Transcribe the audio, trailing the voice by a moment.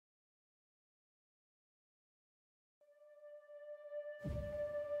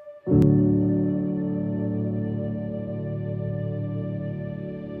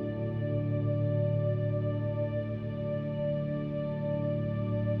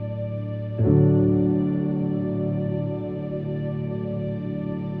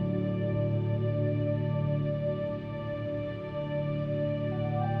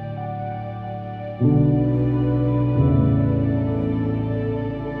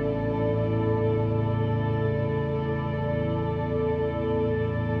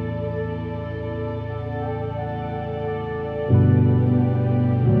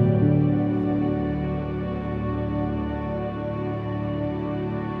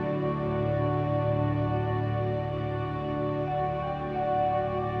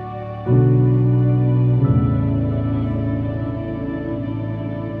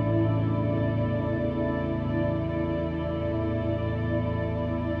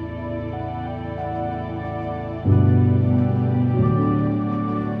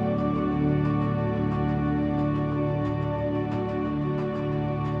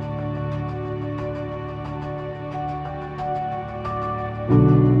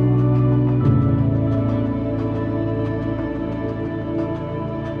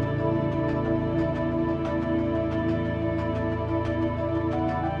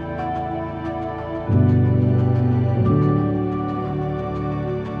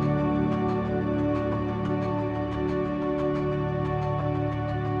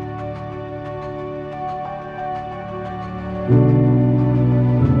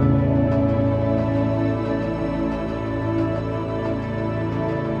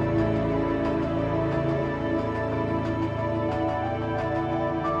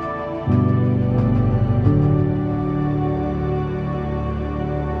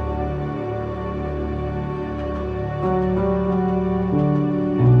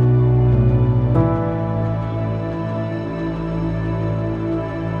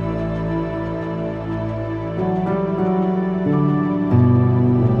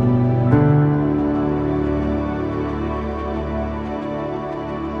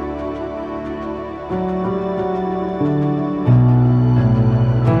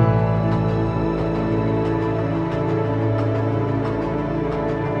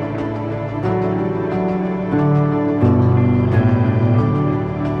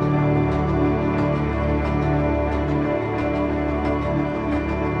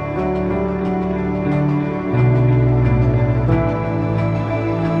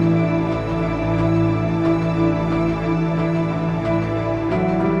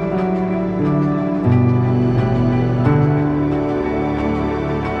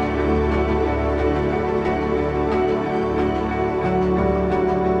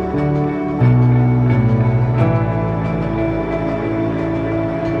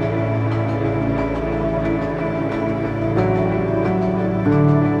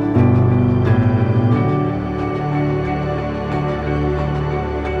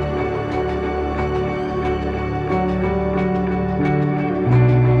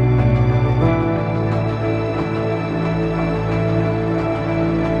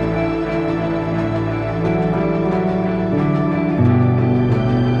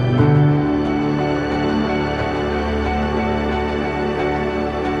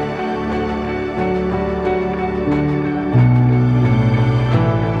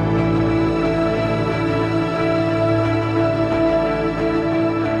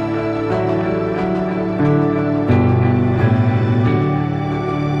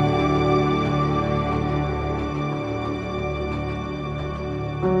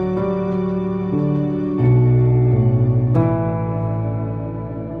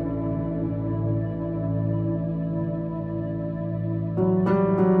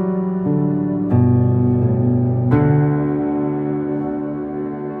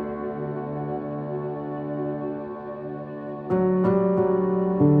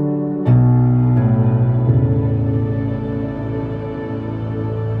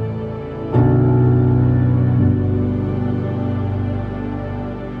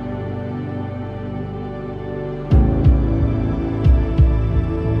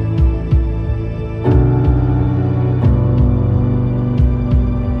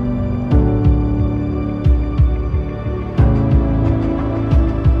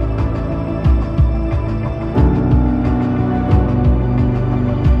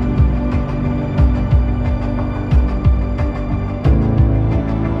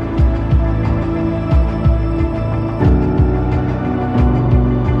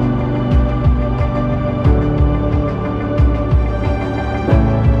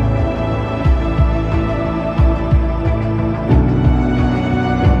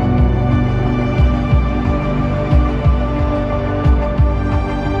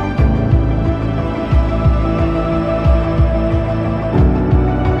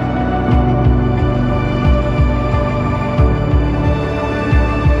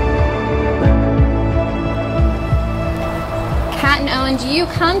Do you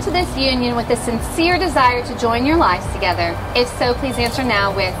come to this union with a sincere desire to join your lives together? If so, please answer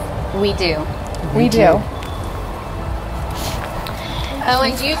now with, we do. We do.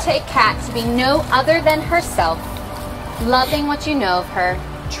 Owen, do you take Kat to be no other than herself, loving what you know of her,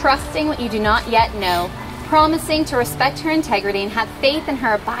 trusting what you do not yet know, promising to respect her integrity and have faith in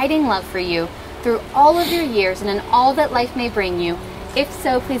her abiding love for you through all of your years and in all that life may bring you? If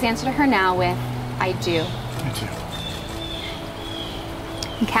so, please answer to her now with, I do. I do.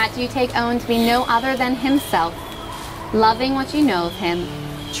 And Kat, do you take Owen to be no other than himself, loving what you know of him,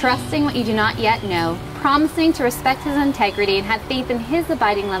 trusting what you do not yet know, promising to respect his integrity and have faith in his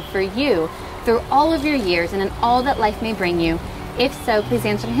abiding love for you through all of your years and in all that life may bring you? If so, please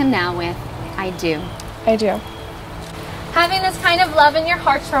answer to him now with, I do. I do. How Having this kind of love in your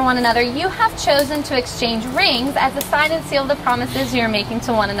hearts for one another, you have chosen to exchange rings as a sign and seal of the promises you are making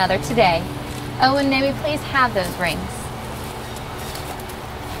to one another today. Owen, may we please have those rings?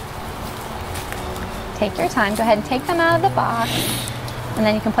 Take your time. Go ahead and take them out of the box. And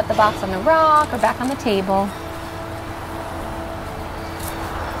then you can put the box on the rock or back on the table.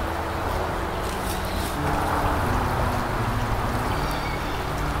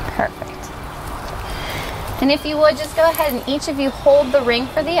 Perfect. And if you would, just go ahead and each of you hold the ring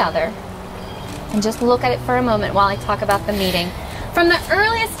for the other. And just look at it for a moment while I talk about the meeting. From the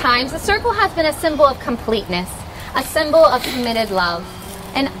earliest times, the circle has been a symbol of completeness, a symbol of committed love.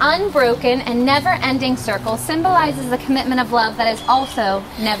 An unbroken and never-ending circle symbolizes the commitment of love that is also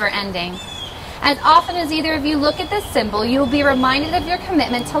never-ending. As often as either of you look at this symbol, you will be reminded of your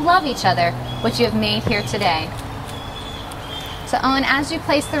commitment to love each other, which you have made here today. So Owen, as you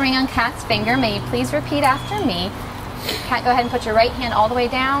place the ring on Kat's finger, may you please repeat after me. Kat, go ahead and put your right hand all the way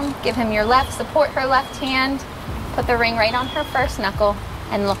down. Give him your left, support her left hand. Put the ring right on her first knuckle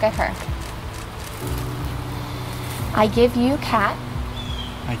and look at her. I give you, Kat.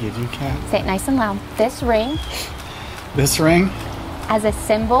 I give you, Kat. Say it nice and loud. This ring. This ring. As a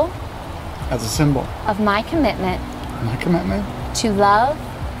symbol. As a symbol. Of my commitment. My commitment. To love.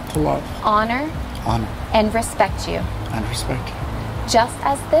 To love. Honor. Honor. And respect you. And respect you. Just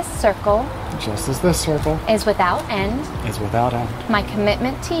as this circle. Just as this circle. Is without end. Is without end. My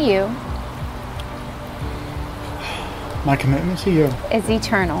commitment to you. My commitment to you. Is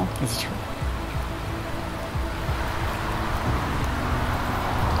eternal. Is eternal.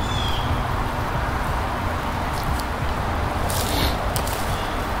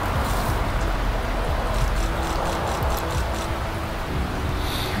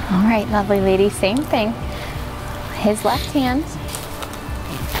 All right, lovely lady, same thing. His left hand.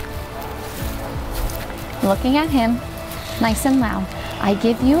 Looking at him, nice and loud. I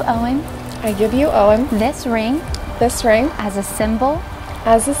give you, Owen. I give you, Owen. This ring. This ring. As a symbol.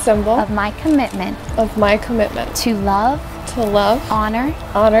 As a symbol. Of my commitment. Of my commitment. To love. To love. Honor.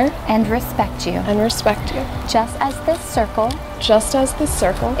 Honor. And respect you. And respect you. Just as this circle. Just as this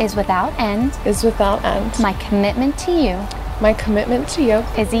circle. Is without end. Is without end. My commitment to you. My commitment to you.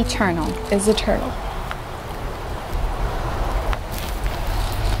 Is eternal. Is eternal.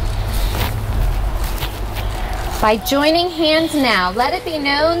 By joining hands now, let it be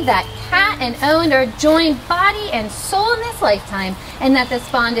known that Kat and Owen are joined body and soul in this lifetime, and that this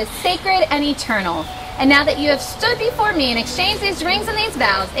bond is sacred and eternal. And now that you have stood before me and exchanged these rings and these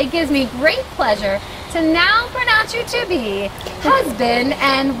vows, it gives me great pleasure to now pronounce you to be husband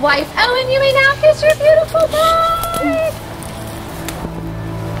and wife. Owen, you may now kiss your beautiful bride.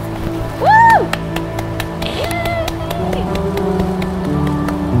 Woo!